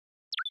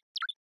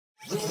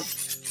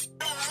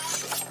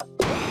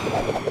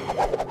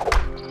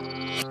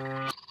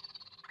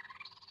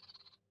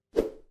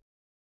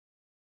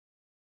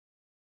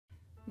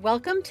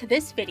Welcome to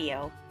this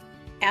video,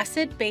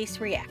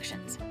 Acid-Base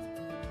Reactions.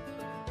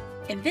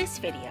 In this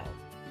video,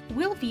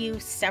 we'll view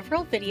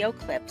several video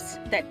clips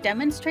that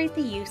demonstrate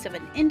the use of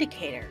an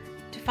indicator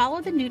to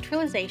follow the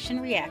neutralization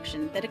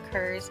reaction that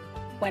occurs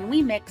when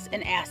we mix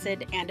an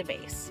acid and a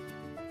base.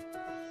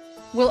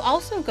 We'll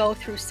also go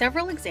through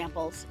several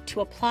examples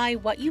to apply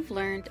what you've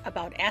learned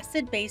about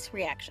acid-base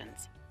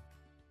reactions.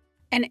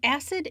 An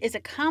acid is a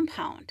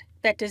compound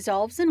that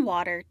dissolves in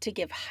water to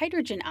give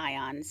hydrogen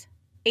ions,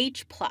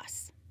 H+.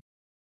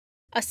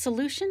 A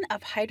solution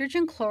of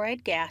hydrogen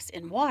chloride gas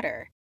in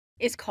water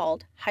is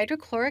called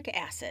hydrochloric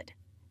acid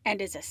and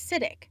is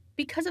acidic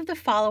because of the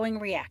following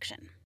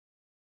reaction.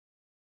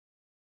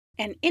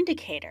 An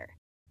indicator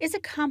is a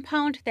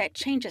compound that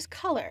changes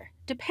color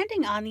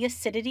depending on the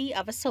acidity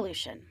of a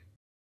solution.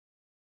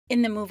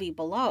 In the movie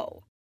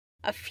below,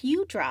 a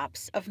few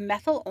drops of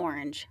methyl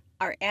orange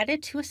are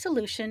added to a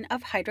solution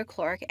of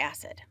hydrochloric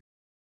acid.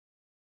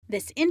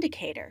 This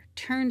indicator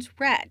turns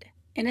red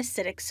in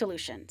acidic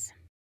solutions.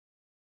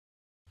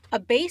 A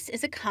base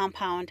is a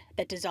compound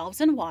that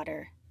dissolves in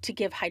water to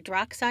give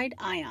hydroxide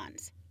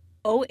ions,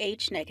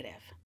 OH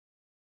negative.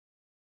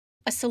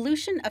 A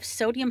solution of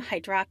sodium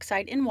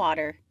hydroxide in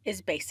water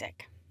is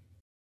basic.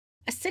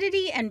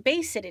 Acidity and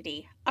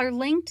basicity are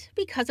linked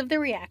because of the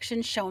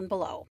reaction shown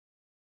below.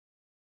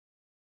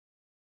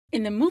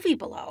 In the movie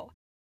below,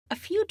 a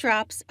few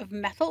drops of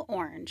methyl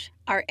orange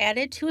are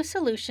added to a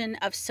solution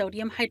of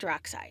sodium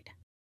hydroxide.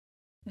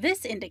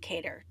 This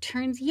indicator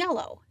turns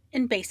yellow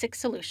in basic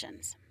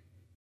solutions.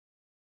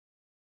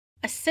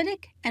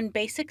 Acidic and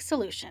basic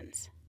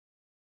solutions.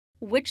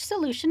 Which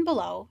solution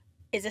below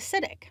is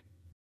acidic?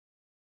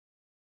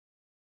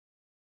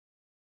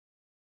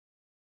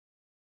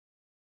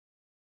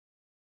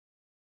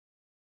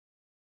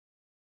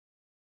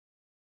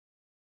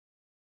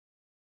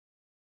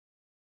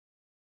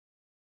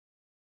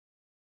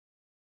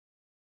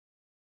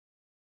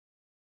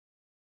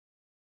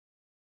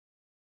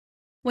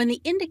 When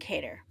the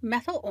indicator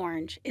methyl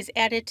orange is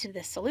added to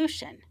the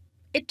solution,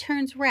 it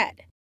turns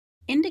red,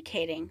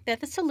 indicating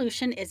that the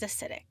solution is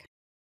acidic.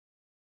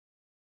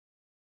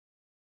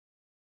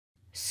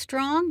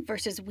 Strong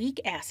versus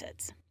weak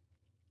acids.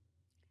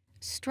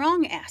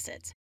 Strong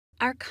acids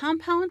are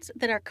compounds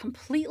that are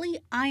completely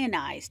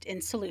ionized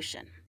in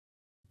solution.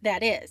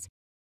 That is,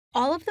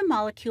 all of the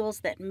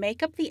molecules that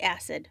make up the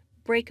acid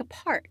break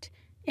apart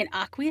in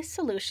aqueous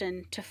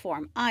solution to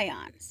form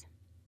ions.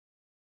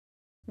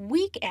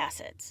 Weak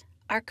acids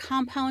are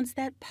compounds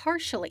that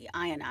partially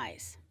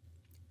ionize.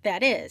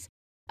 That is,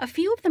 a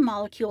few of the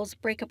molecules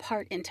break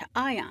apart into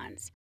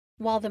ions,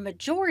 while the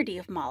majority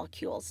of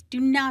molecules do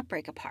not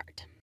break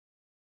apart.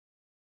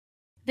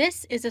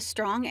 This is a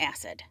strong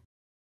acid.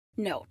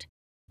 Note,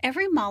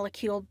 every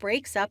molecule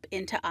breaks up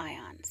into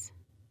ions.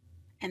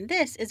 And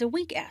this is a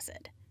weak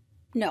acid.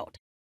 Note,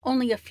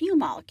 only a few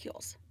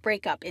molecules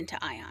break up into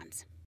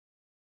ions.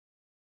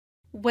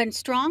 When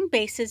strong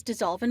bases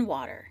dissolve in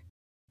water,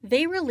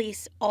 they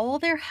release all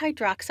their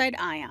hydroxide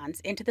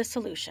ions into the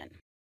solution.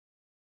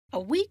 A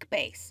weak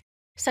base,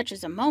 such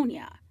as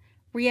ammonia,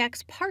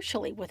 reacts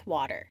partially with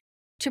water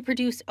to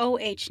produce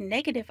OH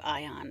negative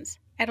ions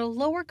at a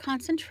lower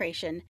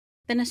concentration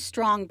than a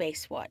strong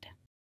base would,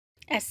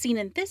 as seen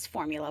in this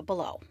formula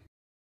below.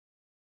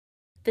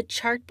 The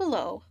chart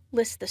below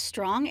lists the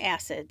strong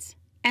acids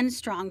and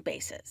strong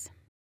bases.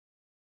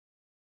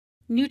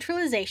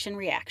 Neutralization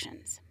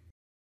reactions.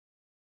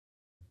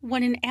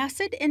 When an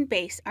acid and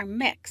base are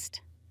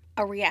mixed,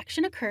 a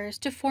reaction occurs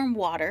to form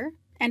water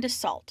and a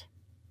salt.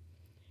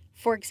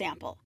 For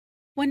example,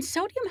 when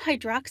sodium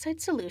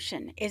hydroxide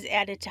solution is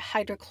added to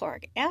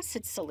hydrochloric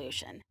acid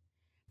solution,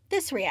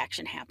 this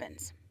reaction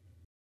happens.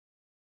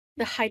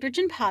 The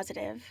hydrogen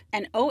positive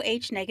and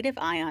OH negative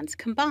ions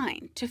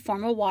combine to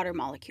form a water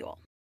molecule.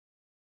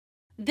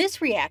 This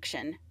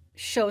reaction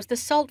shows the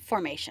salt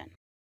formation.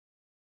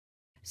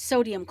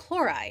 Sodium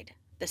chloride,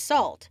 the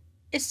salt,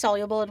 is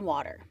soluble in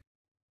water.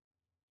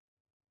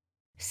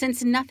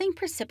 Since nothing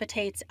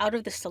precipitates out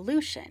of the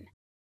solution,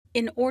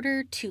 in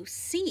order to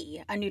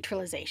see a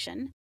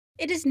neutralization,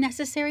 it is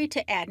necessary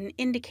to add an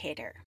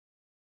indicator.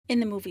 In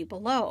the movie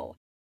below,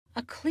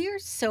 a clear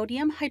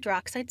sodium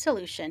hydroxide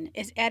solution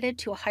is added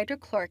to a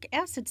hydrochloric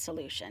acid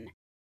solution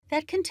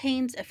that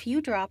contains a few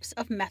drops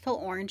of methyl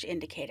orange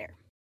indicator.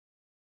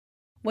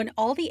 When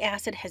all the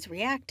acid has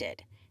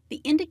reacted,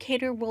 the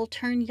indicator will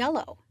turn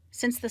yellow,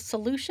 since the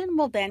solution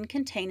will then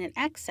contain an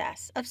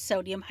excess of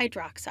sodium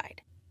hydroxide,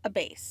 a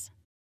base.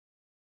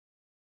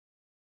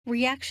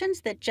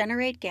 Reactions that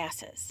generate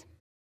gases.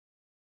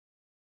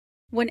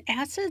 When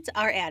acids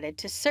are added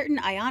to certain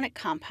ionic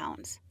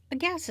compounds, a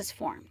gas is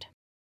formed.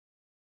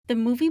 The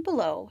movie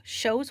below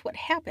shows what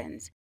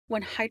happens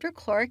when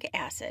hydrochloric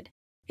acid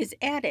is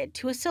added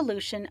to a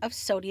solution of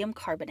sodium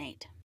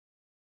carbonate.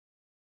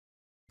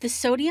 The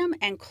sodium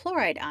and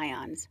chloride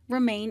ions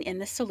remain in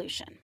the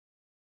solution.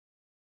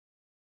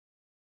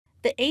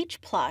 The H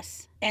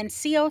plus and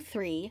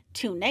CO3,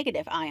 two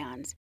negative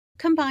ions,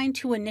 combine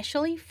to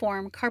initially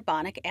form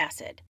carbonic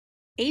acid,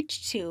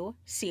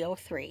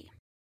 H2CO3.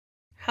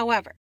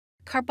 However,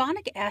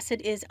 carbonic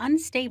acid is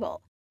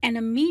unstable and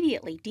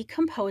immediately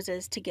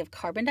decomposes to give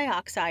carbon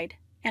dioxide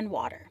and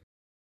water.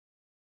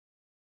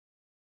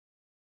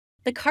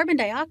 The carbon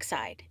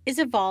dioxide is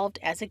evolved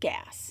as a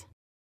gas,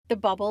 the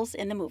bubbles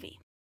in the movie.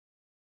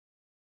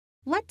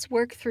 Let's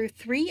work through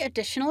 3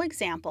 additional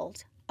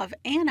examples of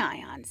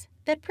anions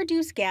that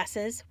produce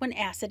gases when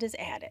acid is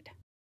added.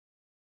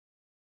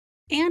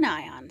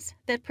 Anions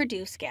that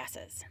produce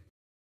gases.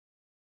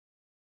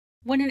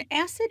 When an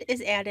acid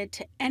is added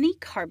to any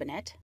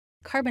carbonate,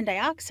 carbon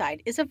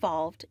dioxide is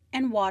evolved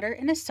and water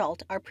and a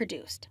salt are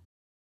produced.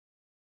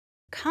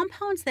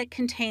 Compounds that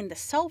contain the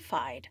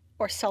sulfide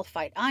or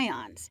sulfite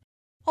ions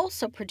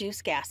also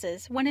produce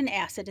gases when an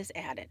acid is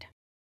added.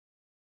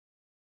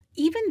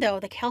 Even though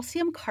the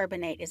calcium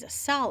carbonate is a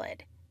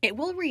solid, it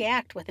will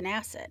react with an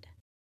acid.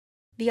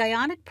 The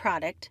ionic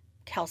product,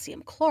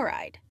 calcium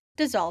chloride,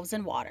 dissolves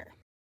in water.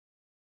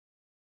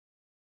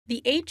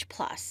 The H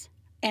plus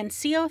and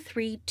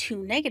CO3,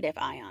 two negative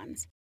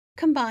ions,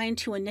 combine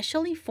to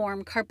initially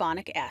form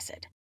carbonic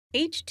acid,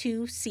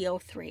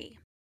 H2CO3.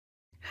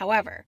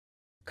 However,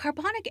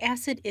 carbonic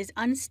acid is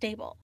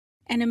unstable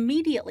and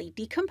immediately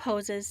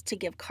decomposes to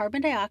give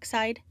carbon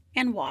dioxide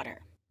and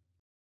water.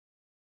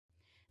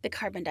 The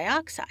carbon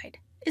dioxide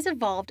is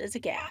evolved as a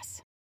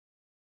gas.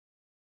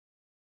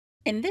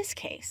 In this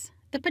case,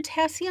 the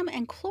potassium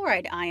and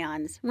chloride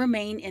ions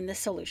remain in the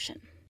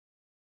solution.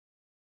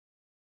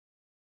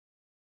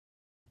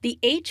 The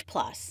H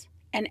plus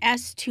and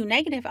S2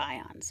 negative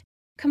ions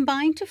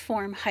combine to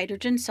form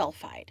hydrogen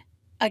sulfide,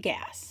 a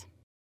gas.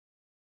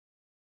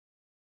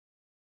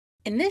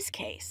 In this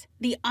case,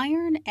 the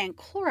iron and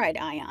chloride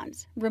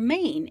ions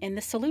remain in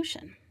the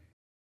solution.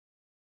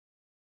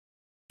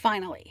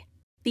 Finally,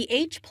 the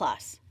H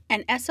plus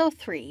and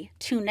SO3,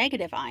 two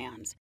negative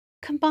ions,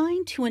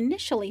 combine to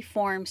initially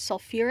form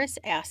sulfurous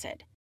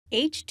acid,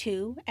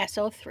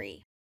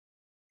 H2SO3.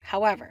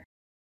 However,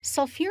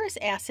 sulfurous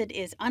acid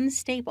is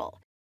unstable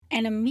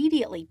and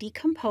immediately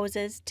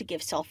decomposes to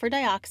give sulfur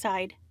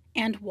dioxide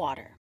and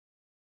water.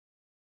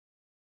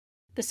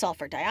 The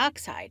sulfur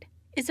dioxide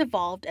is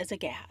evolved as a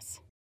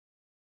gas.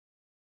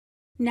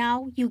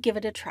 Now you give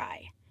it a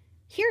try.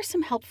 Here are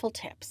some helpful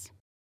tips.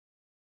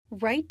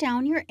 Write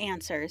down your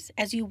answers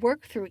as you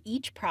work through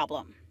each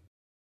problem.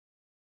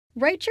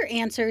 Write your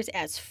answers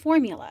as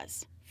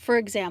formulas, for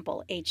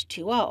example,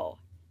 H2O,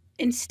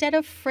 instead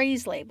of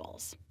phrase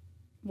labels,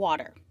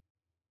 water.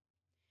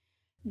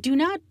 Do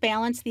not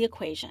balance the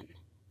equation.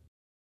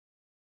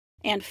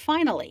 And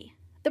finally,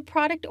 the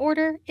product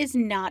order is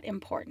not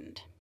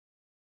important.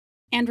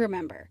 And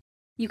remember,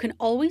 you can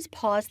always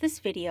pause this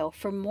video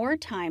for more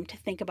time to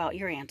think about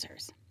your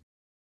answers.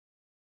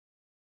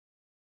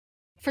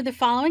 For the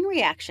following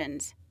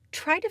reactions,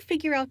 try to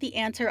figure out the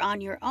answer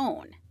on your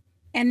own,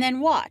 and then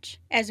watch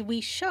as we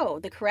show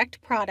the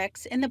correct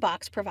products in the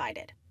box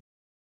provided.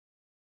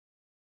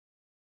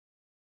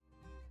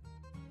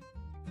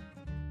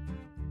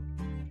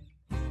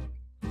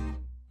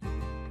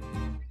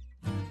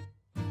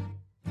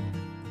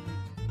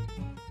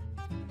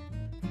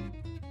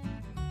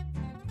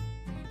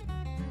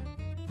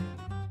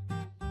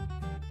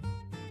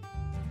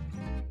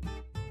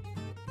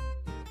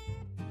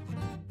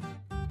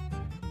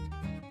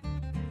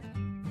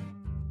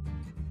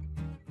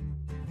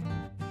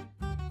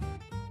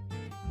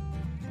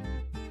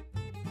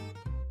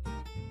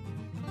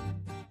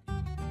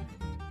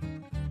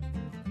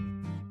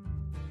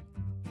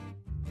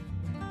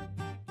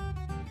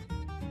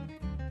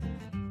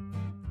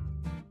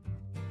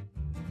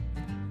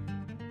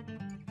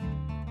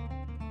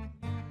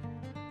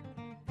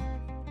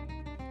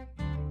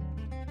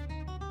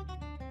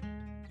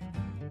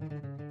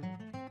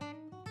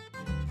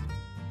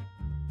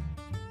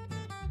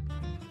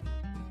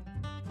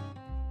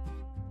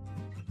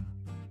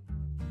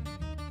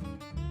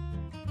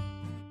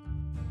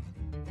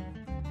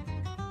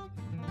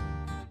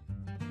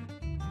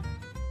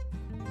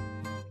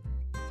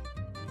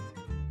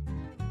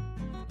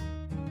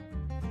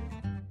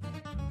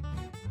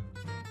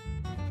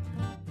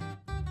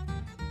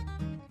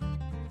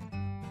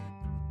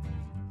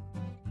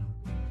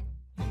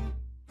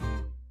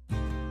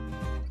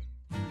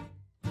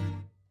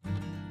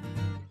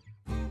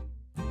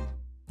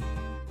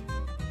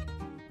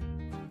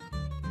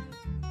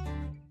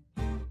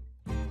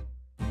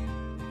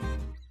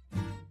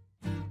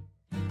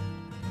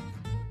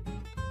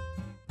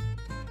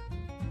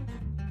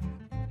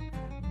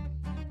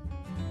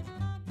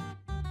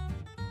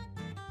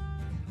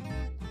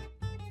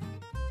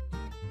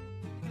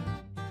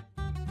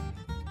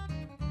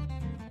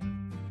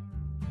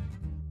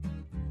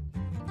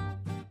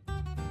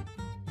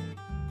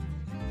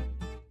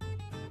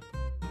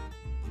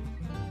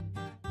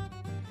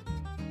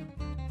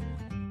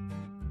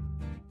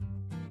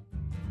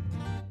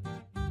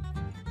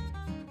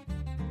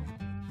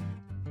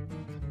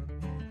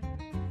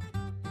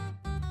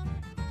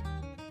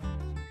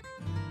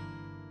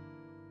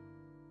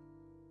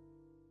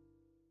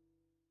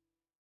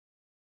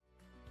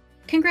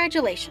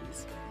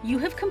 Congratulations! You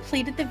have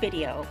completed the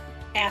video,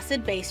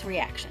 Acid-Base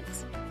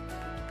Reactions.